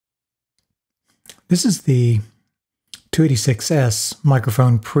This is the 286s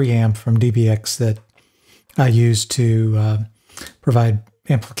microphone preamp from dbx that I use to provide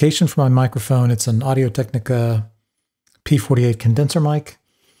amplification for my microphone. It's an Audio-Technica P48 condenser mic,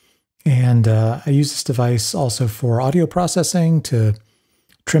 and I use this device also for audio processing to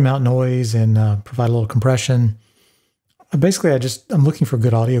trim out noise and provide a little compression. Basically, I'm looking for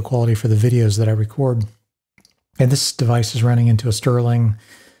good audio quality for the videos that I record, and this device is running into a Sterling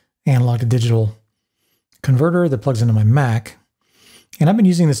analog to digital converter that plugs into my Mac. And I've been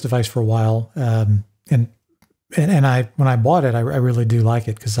using this device for a while, and when I bought it, I really do like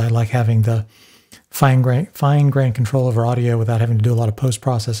it because I like having the fine grain control over audio without having to do a lot of post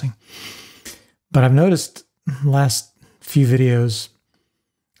processing. But I've noticed last few videos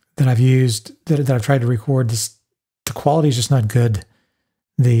that I've used that I've tried to record, the quality is just not good.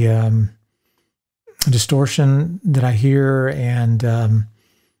 The distortion that I hear, and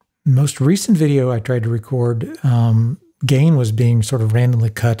most recent video I tried to record, gain was being sort of randomly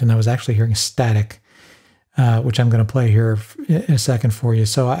cut, and I was actually hearing static, which I'm going to play here in a second for you.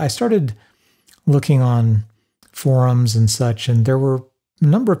 So I started looking on forums and such, and there were a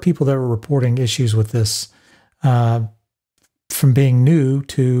number of people that were reporting issues with this, from being new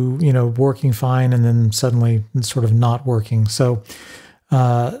to, working fine and then suddenly sort of not working. So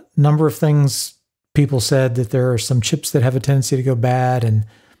number of things people said that there are some chips that have a tendency to go bad, and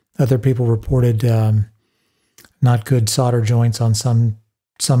other people reported not good solder joints on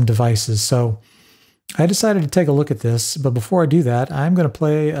some devices. So I decided to take a look at this, but before I do that, I'm going to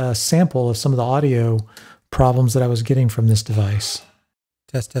play a sample of some of the audio problems that I was getting from this device.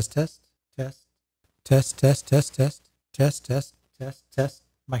 Test, test, test, test, test, test, test, test, test, test, test, test.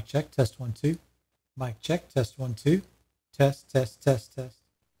 Mic check, test 1 2. Mic check, test 1 2. Test, test, test, test,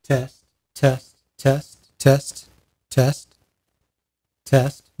 test, test, test, test, test,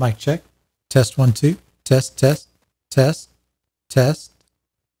 test. Mic check, test 1 2. Test, test, test, test.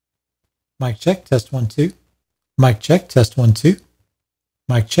 Mic check, test 1 2. Mic check, test 1 2.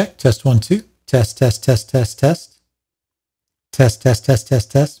 Mic check, test 1 2. Test, test, test, test, test. Test, test, test,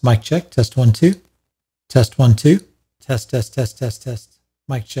 test, test. Mic check, test 1 2. Test 1 2. Test, test, test, test, test.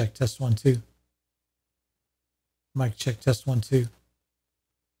 Mic check, test 1 2. Mic check, test 1 2.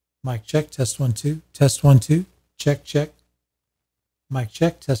 Mic check, test 1 2. Test 1 2. Check, check. Mic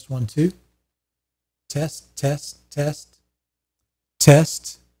check, test 1 2. Test, test, test.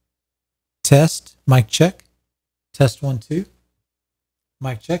 Test. Test. Mic check. Test 1 2.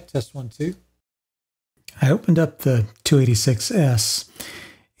 Mic check, test 1 2. I opened up the 286s,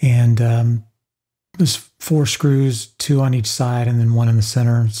 and there's 4 screws, 2 on each side and then 1 in the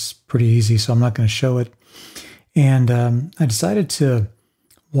center. It's pretty easy, so I'm not going to show it. And I decided to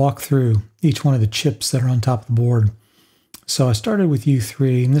walk through each one of the chips that are on top of the board. So I started with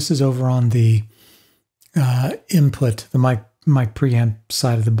U3, and this is over on the input, the mic preamp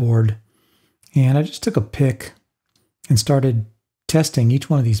side of the board. And I just took a pick and started testing each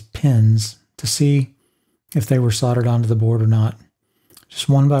one of these pins to see if they were soldered onto the board or not. Just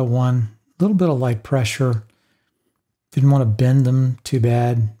one by one, a little bit of light pressure. Didn't want to bend them too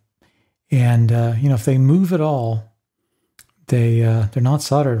bad. And, if they move at all, they're not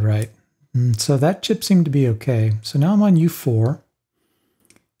soldered right. And so that chip seemed to be okay. So now I'm on U4,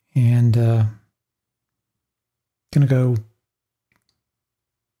 and going to go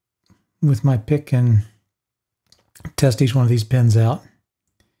with my pick and test each one of these pins out.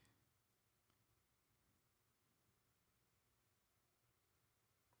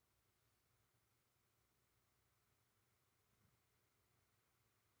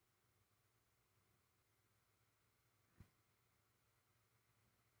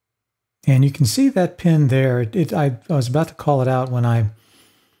 And you can see that pin there. I was about to call it out when I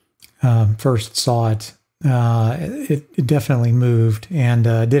first saw it. It definitely moved, and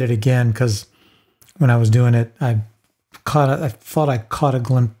I did it again because when I was doing it, I thought I caught a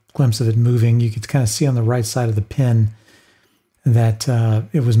glimpse of it moving. You could kind of see on the right side of the pin that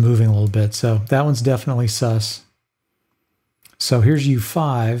it was moving a little bit. So that one's definitely sus. So here's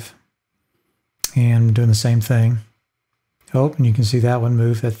U5, and I'm doing the same thing. Oh, and you can see that one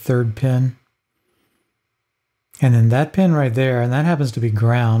move, that third pin. And then that pin right there, and that happens to be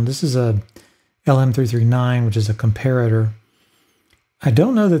ground. This is a LM339, which is a comparator. I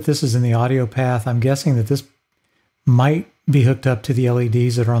don't know that this is in the audio path. I'm guessing that this might be hooked up to the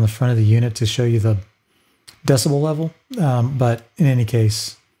LEDs that are on the front of the unit to show you the decibel level. But in any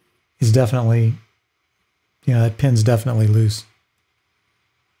case, it's definitely, that pin's definitely loose.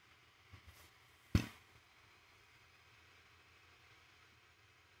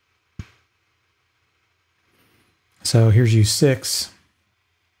 So here's U6.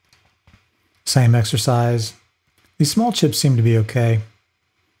 Same exercise. These small chips seem to be okay.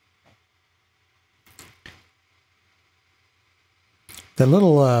 The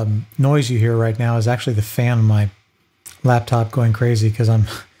little noise you hear right now is actually the fan on my laptop going crazy because I'm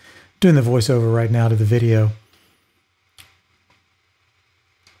doing the voiceover right now to the video.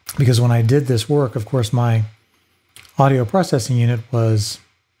 Because when I did this work, of course, my audio processing unit was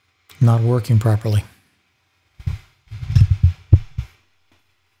not working properly.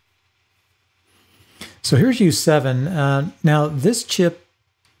 So here's U7. Now this chip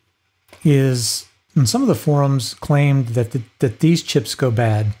is, and some of the forums claimed that these chips go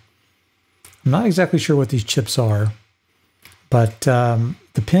bad. I'm not exactly sure what these chips are, but the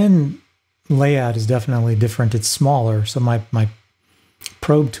pin layout is definitely different. It's smaller, so my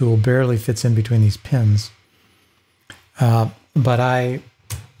probe tool barely fits in between these pins. But I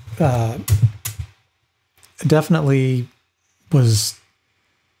definitely was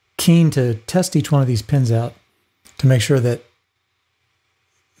keen to test each one of these pins out to make sure that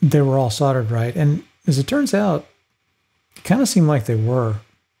they were all soldered right. And as it turns out, it kind of seemed like they were.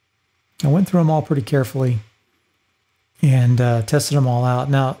 I went through them all pretty carefully and tested them all out.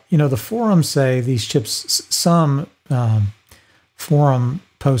 Now, you know, the forums say these chips, some forum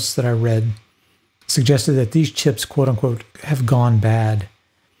posts that I read suggested that these chips, quote unquote, have gone bad.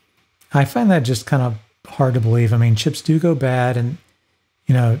 I find that just kind of hard to believe. I mean, chips do go bad, and,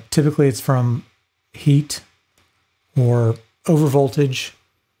 you know, typically it's from heat or overvoltage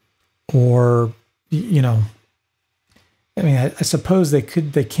or, you know, I mean, I suppose they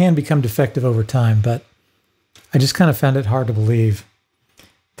can become defective over time, but I just kind of found it hard to believe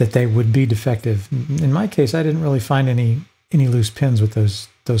that they would be defective. In my case, I didn't really find any loose pins with those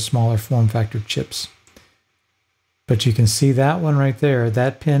smaller form factor chips. But you can see that one right there.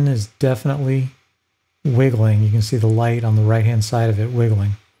 That pin is definitely wiggling. You can see the light on the right-hand side of it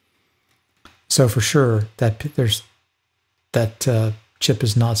wiggling. So for sure, that chip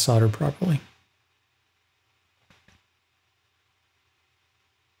is not soldered properly.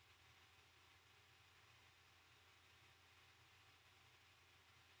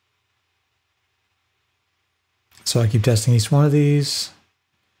 So I keep testing each one of these,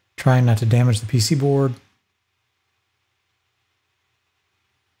 trying not to damage the PC board.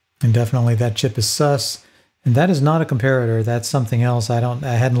 And definitely that chip is sus. And that is not a comparator. That's something else. I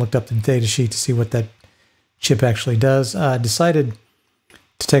hadn't looked up the data sheet to see what that chip actually does. I decided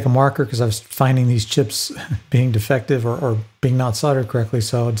to take a marker because I was finding these chips being defective or being not soldered correctly.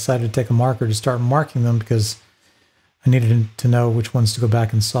 So I decided to take a marker to start marking them because I needed to know which ones to go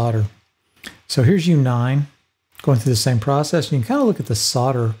back and solder. So here's U9. Going through the same process, and you can kind of look at the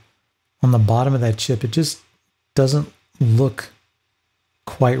solder on the bottom of that chip. It just doesn't look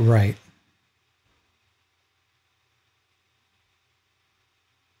quite right.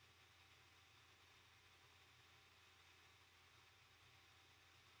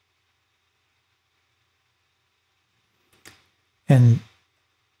 And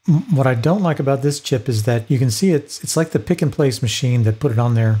what I don't like about this chip is that you can see it's like the pick and place machine that put it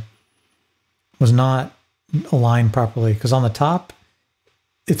on there was not aligned properly, because on the top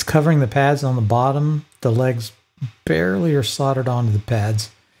it's covering the pads, on the bottom the legs barely are soldered onto the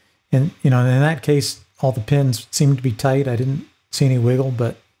pads. And you know, in that case all the pins seemed to be tight. I didn't see any wiggle,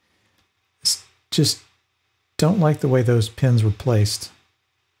 but just don't like the way those pins were placed.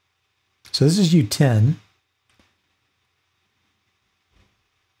 So this is U10.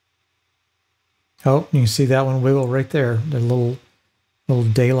 Oh, you can see that one wiggle right there. The little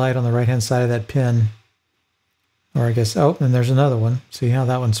daylight on the right hand side of that pin. Or I guess, oh, and there's another one. See how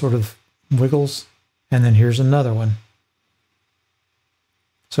that one sort of wiggles? And then here's another one.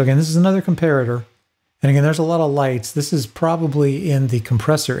 So again, this is another comparator. And again, there's a lot of lights. This is probably in the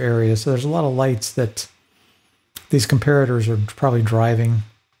compressor area. So there's a lot of lights that these comparators are probably driving.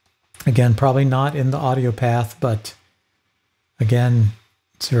 Again, probably not in the audio path, but again,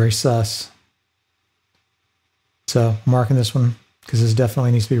 it's very sus. So I'm marking this one because this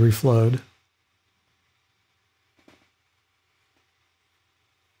definitely needs to be reflowed.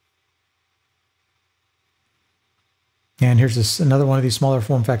 And here's another one of these smaller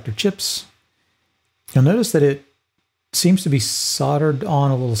form factor chips. You'll notice that it seems to be soldered on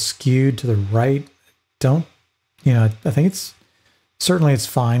a little skewed to the right. I think it's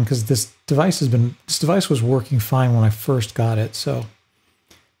fine because this device was working fine when I first got it. So,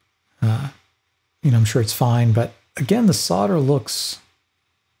 I'm sure it's fine. But again, the solder looks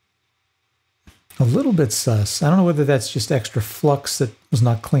a little bit sus. I don't know whether that's just extra flux that was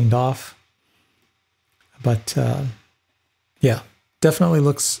not cleaned off, but yeah, definitely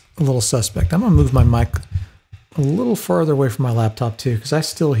looks a little suspect. I'm going to move my mic a little farther away from my laptop too, because I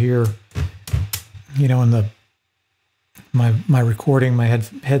still hear you know, in my recording, my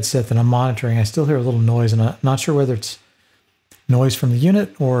headset that I'm monitoring, I still hear a little noise, and I'm not sure whether it's noise from the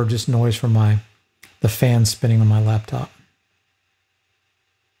unit or just noise from the fan spinning on my laptop.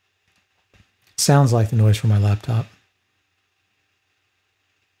 Sounds like the noise from my laptop.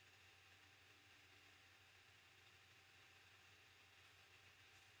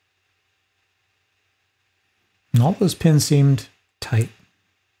 And all those pins seemed tight.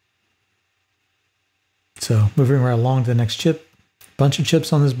 So moving right along to the next chip. Bunch of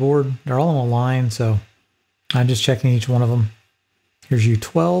chips on this board. They're all on a line, so I'm just checking each one of them. Here's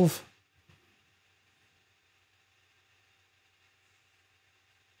U12.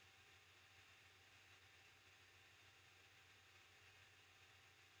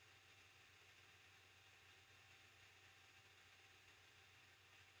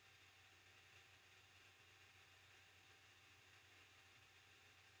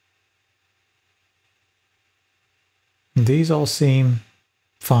 These all seem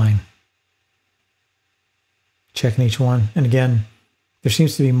fine. Checking each one. And again, there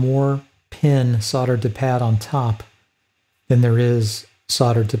seems to be more pin soldered to pad on top than there is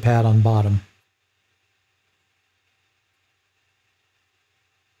soldered to pad on bottom.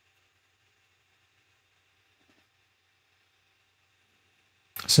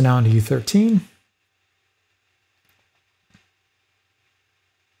 So now onto U13.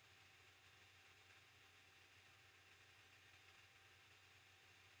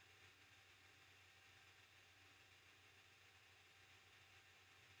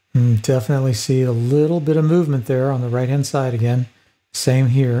 Definitely see a little bit of movement there on the right-hand side again. Same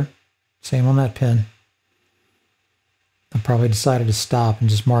here. Same on that pin. I probably decided to stop and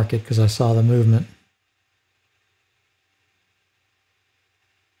just mark it because I saw the movement.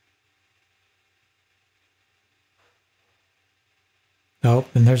 Oh,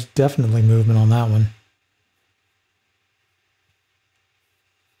 and there's definitely movement on that one.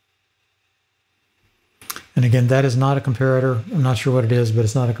 And again, that is not a comparator. I'm not sure what it is, but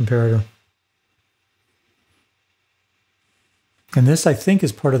it's not a comparator. And this, I think,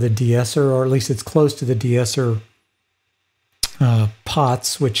 is part of the de-esser, or at least it's close to the de-esser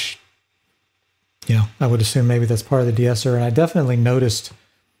pots, which, you know, I would assume maybe that's part of the de-esser. And I definitely noticed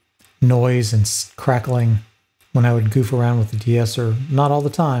noise and crackling when I would goof around with the de-esser. Not all the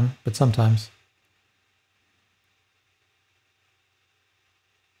time, but sometimes.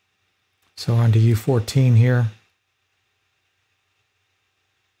 So on to U14 here.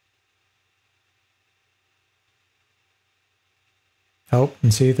 Oh,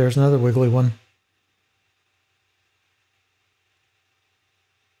 and see, there's another wiggly one.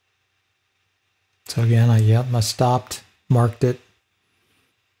 So again, I stopped, marked it.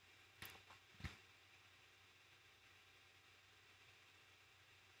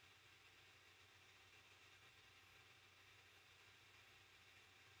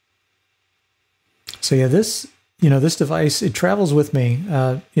 So yeah, this device, it travels with me.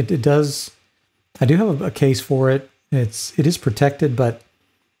 It does. I do have a case for it. It is protected, but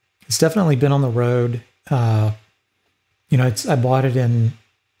it's definitely been on the road. I bought it in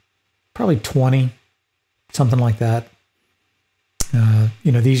probably 20, something like that.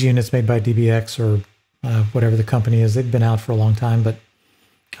 These units made by DBX or whatever the company is, they've been out for a long time, but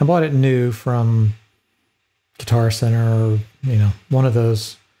I bought it new from Guitar Center, or one of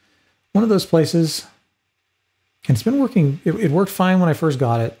those places. And it's been working. It worked fine when I first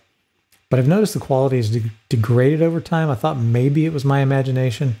got it, but I've noticed the quality is degraded over time. I thought maybe it was my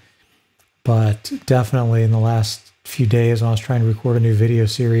imagination, but definitely in the last few days when I was trying to record a new video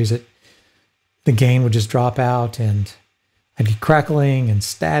series, the gain would just drop out and I'd get crackling and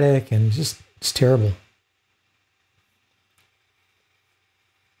static and it's terrible.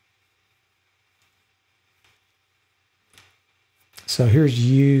 So here's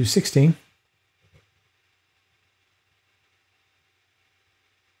U16.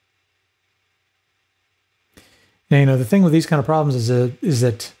 Now, the thing with these kind of problems is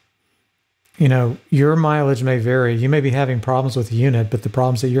that your mileage may vary. You may be having problems with the unit, but the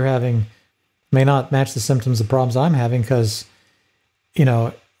problems that you're having may not match the symptoms of the problems I'm having because,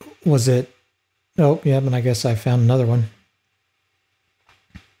 was it... Oh, yeah, but I guess I found another one.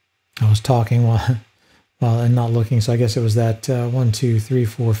 I was talking while and not looking, so I guess it was that 1, 2, 3,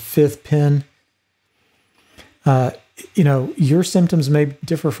 4, 5th pin. Your symptoms may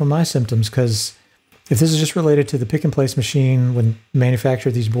differ from my symptoms because if this is just related to the pick and place machine when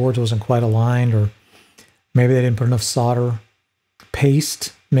manufactured these boards wasn't quite aligned, or maybe they didn't put enough solder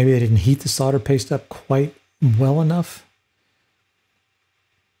paste, maybe they didn't heat the solder paste up quite well enough.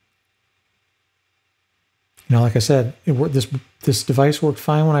 Like I said, this device worked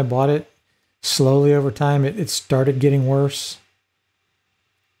fine when I bought it. slowly over time, it started getting worse.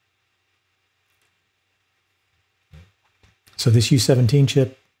 So this U17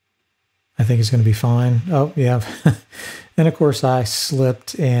 chip, I think, is going to be fine. Oh, yeah. And of course, I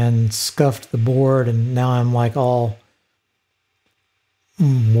slipped and scuffed the board, and now I'm like all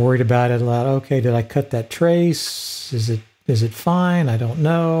worried about it. Like, okay, did I cut that trace? Is it fine? I don't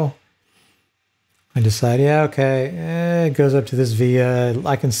know. I decide, yeah, okay, it goes up to this via.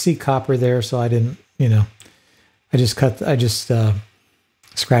 I can see copper there, so I didn't, I just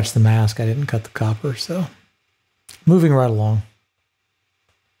scratched the mask. I didn't cut the copper, so moving right along.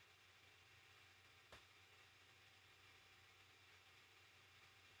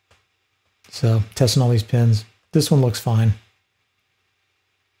 So testing all these pins. This one looks fine.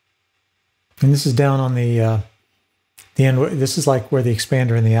 And this is down on the end. This is like where the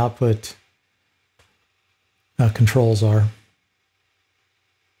expander and the output controls are.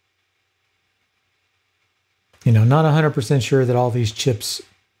 Not 100% sure that all these chips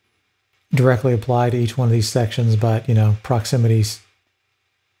directly apply to each one of these sections, but, proximity's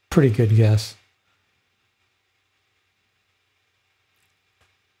pretty good guess.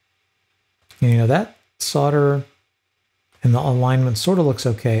 And, that solder and the alignment sort of looks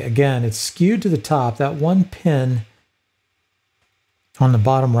okay. Again, it's skewed to the top. That one pin on the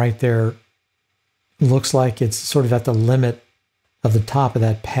bottom right there looks like it's sort of at the limit of the top of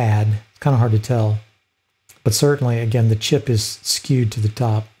that pad. It's kind of hard to tell. But certainly, again, the chip is skewed to the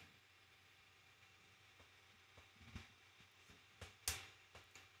top.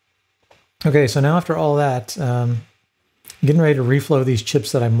 Okay, so now after all that, getting ready to reflow these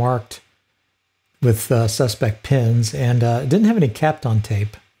chips that I marked with suspect pins, and didn't have any Kapton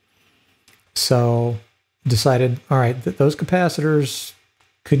tape. So decided, all right, those capacitors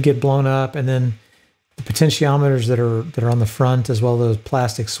could get blown up, and then the potentiometers that are on the front, as well as those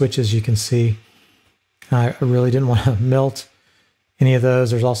plastic switches you can see, I really didn't want to melt any of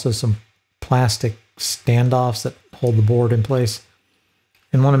those. There's also some plastic standoffs that hold the board in place.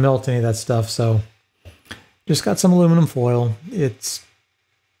 Didn't want to melt any of that stuff, so just got some aluminum foil. It's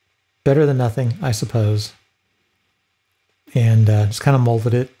better than nothing, I suppose. And just kind of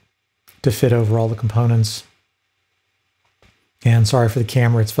molded it to fit over all the components. And sorry for the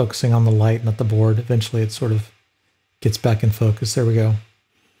camera, it's focusing on the light, not the board. Eventually it sort of gets back in focus. There we go.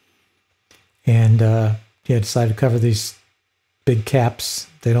 And yeah, decided to cover these big caps.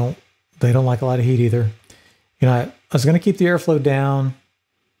 They don't like a lot of heat either. I was going to keep the airflow down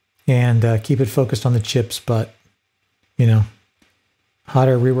and keep it focused on the chips, but hot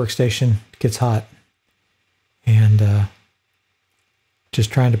air rework station gets hot, and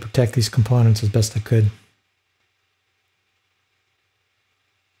just trying to protect these components as best I could.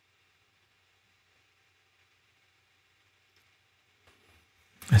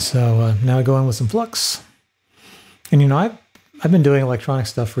 So now I go in with some flux, and I've been doing electronic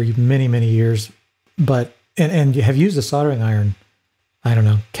stuff for many years, but and have used a soldering iron, I don't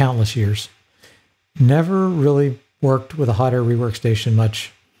know, countless years. Never really worked with a hot air rework station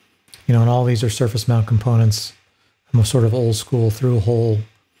much, and all these are surface mount components. I'm a sort of old school through hole,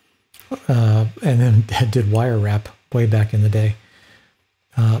 and then did wire wrap way back in the day.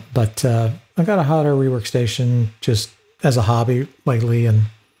 But I got a hot air rework station just as a hobby lately, and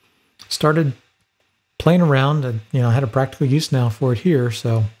started playing around, and I had a practical use now for it here.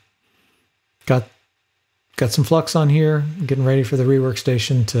 So got some flux on here, getting ready for the rework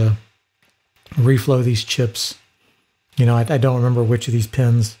station to reflow these chips. I don't remember which of these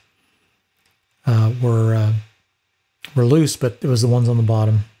pins were loose, but it was the ones on the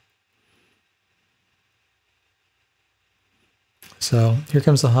bottom. So here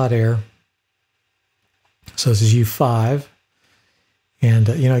comes the hot air. So this is U5. And,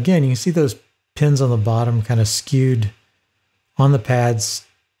 again, you can see those pins on the bottom kind of skewed on the pads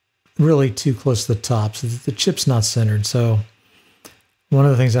really too close to the top. So the chip's not centered. So one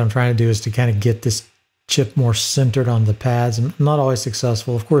of the things that I'm trying to do is to kind of get this chip more centered on the pads. I'm not always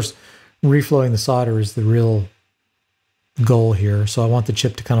successful. Of course, reflowing the solder is the real goal here. So I want the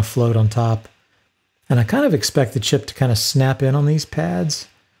chip to kind of float on top. And I kind of expect the chip to kind of snap in on these pads.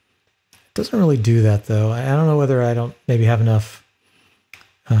 It doesn't really do that, though. I don't know whether I don't maybe have enough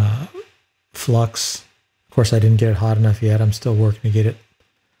flux. Of course, I didn't get it hot enough yet. I'm still working to get it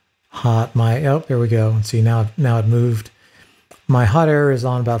hot. Oh, there we go. And see, now it moved. My hot air is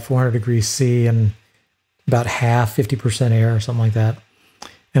on about 400 degrees C and about half, 50% air or something like that.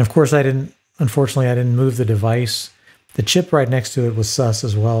 And of course, unfortunately, I didn't move the device. The chip right next to it was sus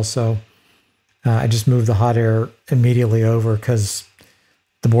as well. So I just moved the hot air immediately over because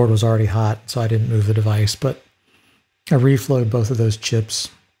the board was already hot. So I didn't move the device, but I reflowed both of those chips.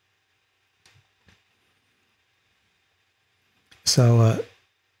 So,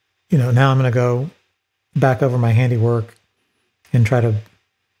 now I'm going to go back over my handiwork and try to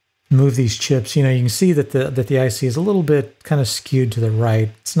move these chips. You can see that the IC is a little bit kind of skewed to the right.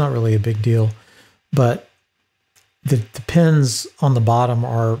 It's not really a big deal, but the pins on the bottom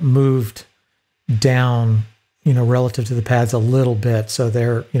are moved down, relative to the pads a little bit. So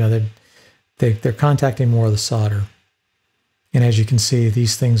they're contacting more of the solder. And as you can see,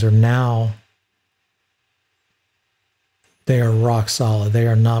 these things are now, they are rock solid. They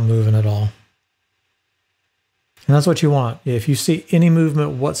are not moving at all. And that's what you want. If you see any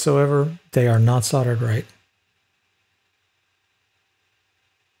movement whatsoever, they are not soldered right.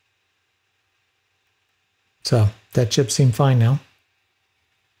 So that chip seemed fine now.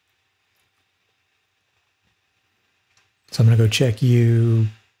 So I'm going to go check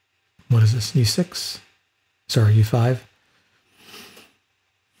what is this, U6? Sorry, U5.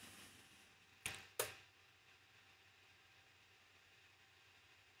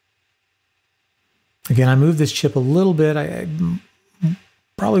 Again, I moved this chip a little bit. I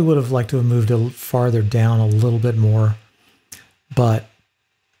probably would have liked to have moved it farther down a little bit more, but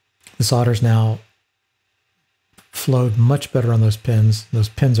the solder's now flowed much better on those pins. Those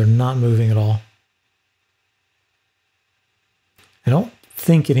pins are not moving at all. I don't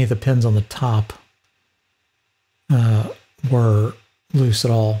think any of the pins on the top were loose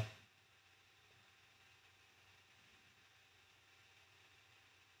at all.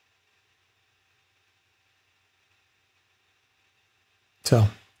 So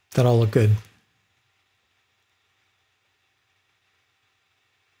that all looked good.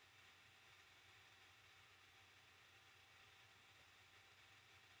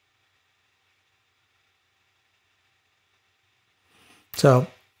 So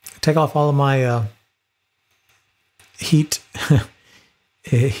take off all of my heat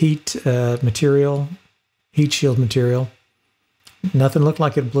material, heat shield material. Nothing looked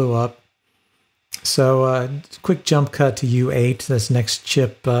like it blew up. So quick jump cut to U8, this next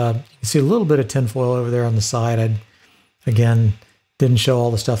chip. You can see a little bit of tinfoil over there on the side. I, again, didn't show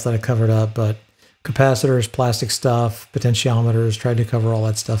all the stuff that I covered up, but capacitors, plastic stuff, potentiometers, tried to cover all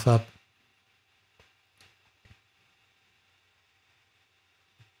that stuff up.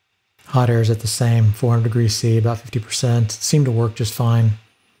 Hot air is at the same, 400 degrees C, about 50%. It seemed to work just fine.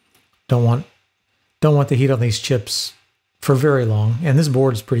 Don't want the heat on these chips for very long. And this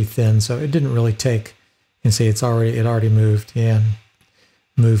board is pretty thin, so it didn't really take. And see, it already moved. Yeah,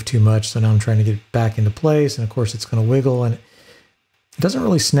 moved too much. So now I'm trying to get it back into place, and of course it's going to wiggle, and it doesn't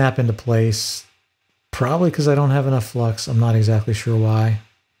really snap into place. Probably because I don't have enough flux. I'm not exactly sure why.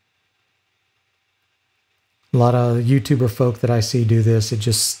 A lot of YouTuber folk that I see do this, it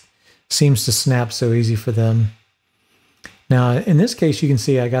just seems to snap so easy for them. Now, in this case, you can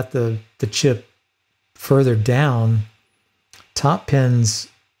see I got the chip further down. Top pins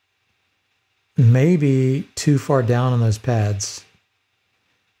maybe too far down on those pads.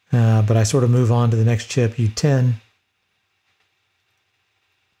 But I sort of move on to the next chip, U10.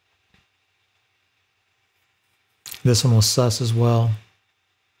 This one was sus as well.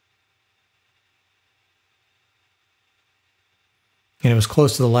 And it was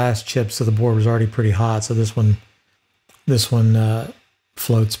close to the last chip, so the board was already pretty hot. So this one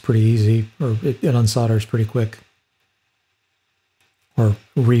floats pretty easy, or it unsolders pretty quick. Or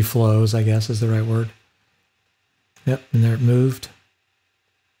reflows, I guess is the right word. Yep, and there it moved.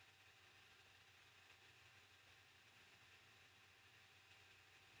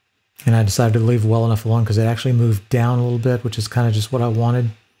 And I decided to leave well enough alone because it actually moved down a little bit, which is kind of just what I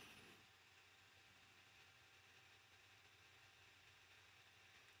wanted.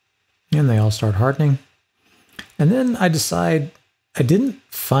 And they all start hardening. And then I decide I didn't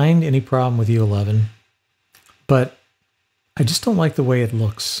find any problem with U11, but I just don't like the way it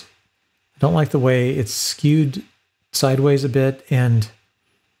looks. I don't like the way it's skewed sideways a bit, and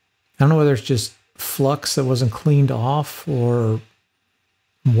I don't know whether it's just flux that wasn't cleaned off or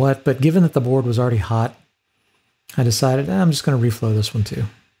what, but given that the board was already hot, I decided I'm just going to reflow this one too.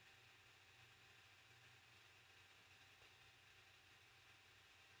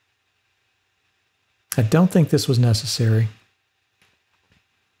 I don't think this was necessary.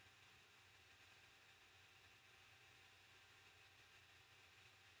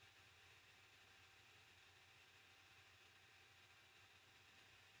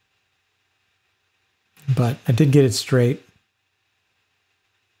 But I did get it straight.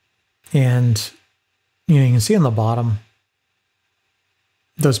 And you can see on the bottom,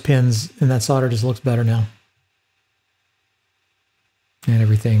 those pins and that solder just looks better now. And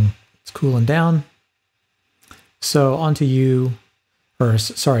everything is cooling down. So onto or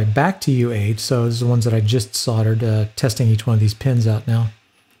sorry, back to U8. So this is the ones that I just soldered, testing each one of these pins out now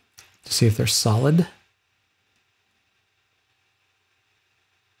to see if they're solid.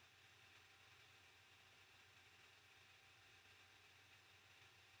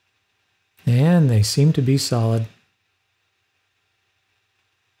 And they seem to be solid.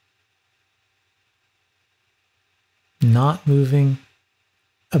 Not moving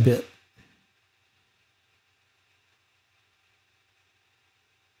a bit.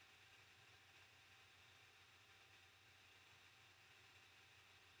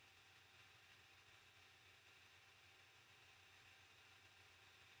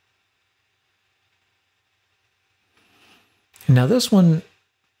 And now this one,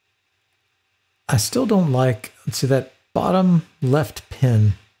 I still don't like. Let's see, that bottom left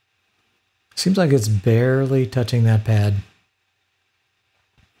pin. Seems like it's barely touching that pad.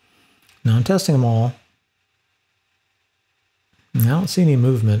 Now I'm testing them all. And I don't see any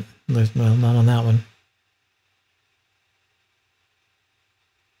movement. Well, not on that one.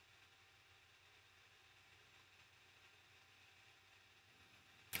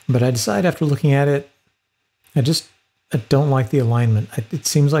 But I decide after looking at it, I don't like the alignment. It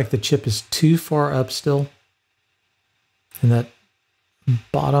seems like the chip is too far up still. And that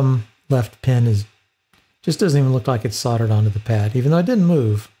bottom left pin just doesn't even look like it's soldered onto the pad, even though it didn't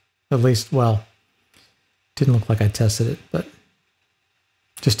move. At least, well, didn't look like I tested it, but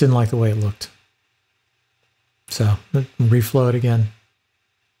just didn't like the way it looked. So, reflow it again.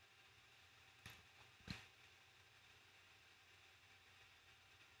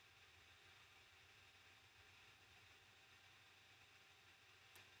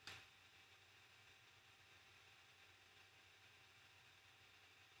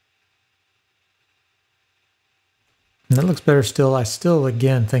 And that looks better still. I still,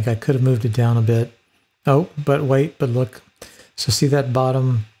 again, think I could have moved it down a bit. Oh, but wait, but look. So see that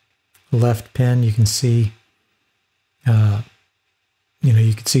bottom left pin? You can see, you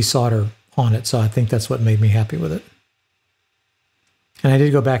can see solder on it. So I think that's what made me happy with it. And I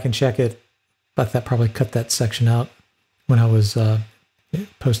did go back and check it, but that probably cut that section out when I was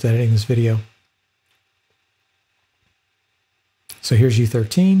post-editing this video. So here's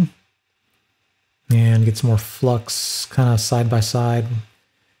U13. And get some more flux kind of side by side.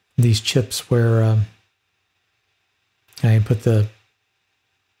 These chips where I put the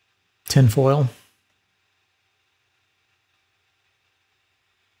tin foil.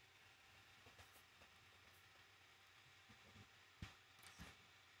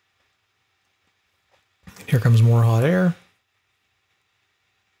 Here comes more hot air.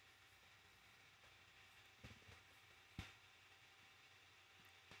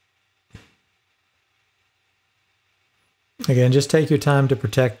 Again, just take your time to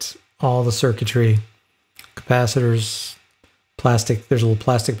protect all the circuitry. Capacitors, plastic, there's little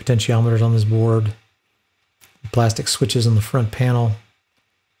plastic potentiometers on this board. Plastic switches on the front panel.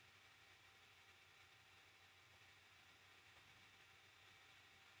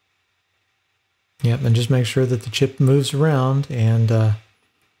 Yep, and just make sure that the chip moves around and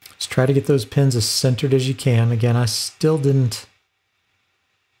just try to get those pins as centered as you can. Again, I still didn't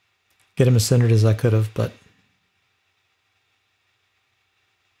get them as centered as I could have, but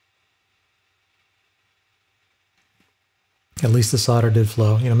at least the solder did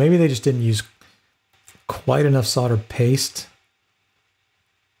flow. Maybe they just didn't use quite enough solder paste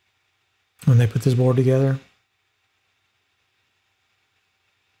when they put this board together.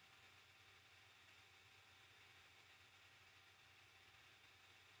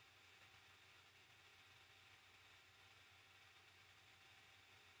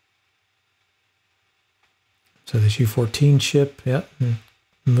 So this U14 chip, yep,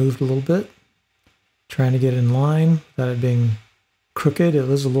 moved a little bit. Trying to get in line without it being crooked. It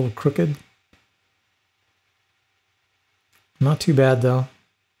was a little crooked. Not too bad though.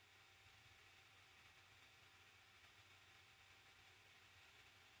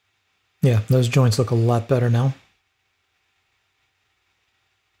 Yeah, those joints look a lot better now.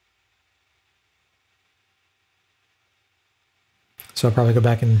 So I'll probably go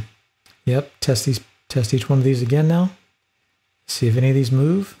back and, yep, test each one of these again now. See if any of these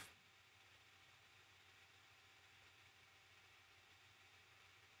move.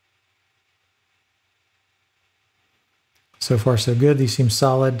 So far, so good. These seem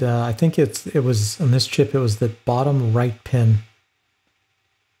solid. I think it was on this chip. It was the bottom right pin,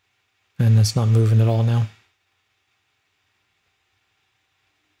 and it's not moving at all now.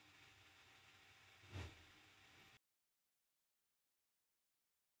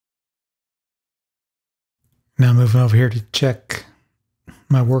 Now moving over here to check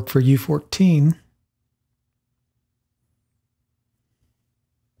my work for U14.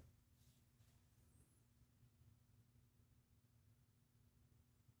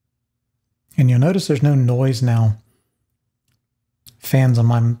 And you'll notice there's no noise now. Fans on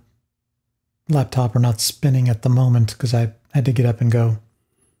my laptop are not spinning at the moment because I had to get up and go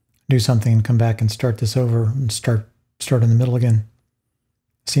do something and come back and start this over and start in the middle again.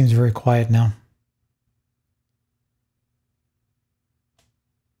 Seems very quiet now.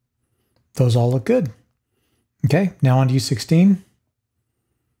 Those all look good. Okay, now on to U16.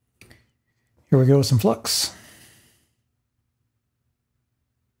 Here we go with some flux.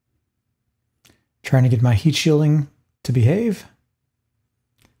 Trying to get my heat shielding to behave.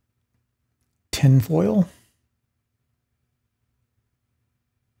 Tin foil.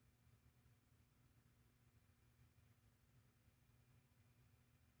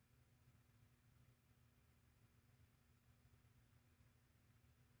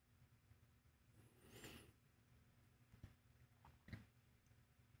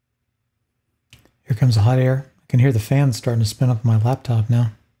 Here comes the hot air. I can hear the fans starting to spin up on my laptop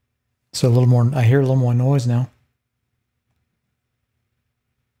now. So a little more, I hear a little more noise now.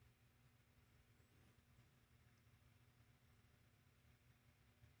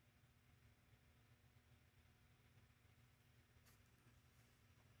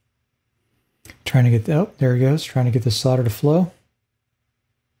 Trying to get, oh, there he goes. Trying to get the solder to flow.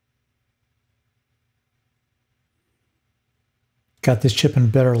 Got this chip in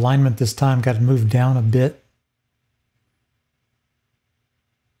better alignment this time. Got it moved down a bit.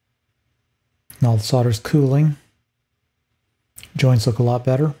 And all the solder's cooling. Joints look a lot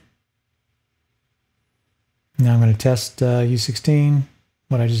better. Now I'm going to test U16,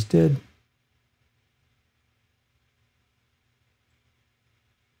 what I just did.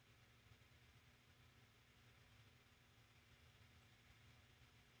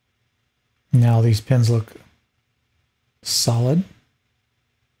 Now these pins look solid,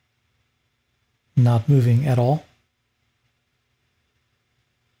 not moving at all.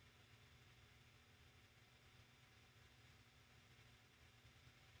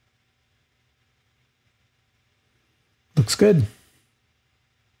 Looks good.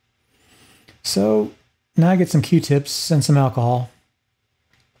 So now I get some Q-tips and some alcohol.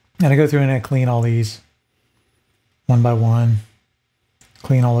 And I go through and I clean all these one by one.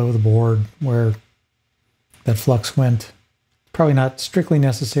 Clean all over the board where that flux went. Probably not strictly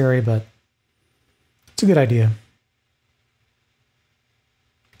necessary, but it's a good idea.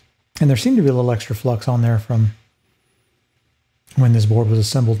 And there seemed to be a little extra flux on there from when this board was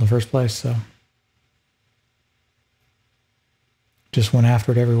assembled in the first place, so just went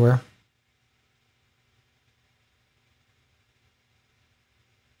after it everywhere.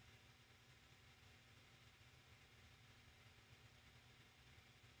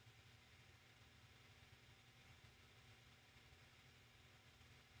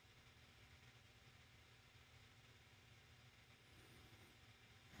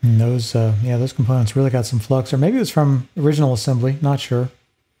 And those, yeah, those components really got some flux, or maybe it was from original assembly, not sure.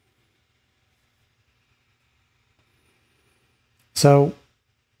 So,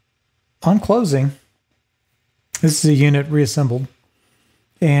 on closing, this is a unit reassembled,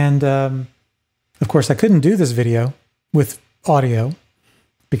 and of course I couldn't do this video with audio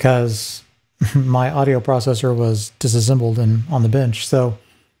because my audio processor was disassembled and on the bench. So,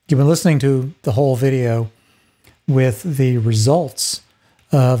 you've been listening to the whole video with the results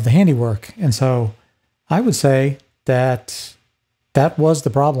of the handiwork. And so I would say that that was the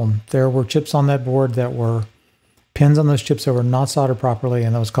problem. There were chips on that board that were pins on those chips that were not soldered properly,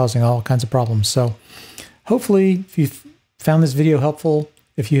 and that was causing all kinds of problems. So hopefully if you found this video helpful,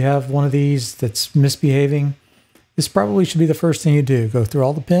 if you have one of these that's misbehaving, this probably should be the first thing you do. Go through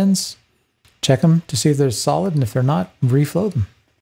all the pins, check them to see if they're solid, and if they're not, reflow them.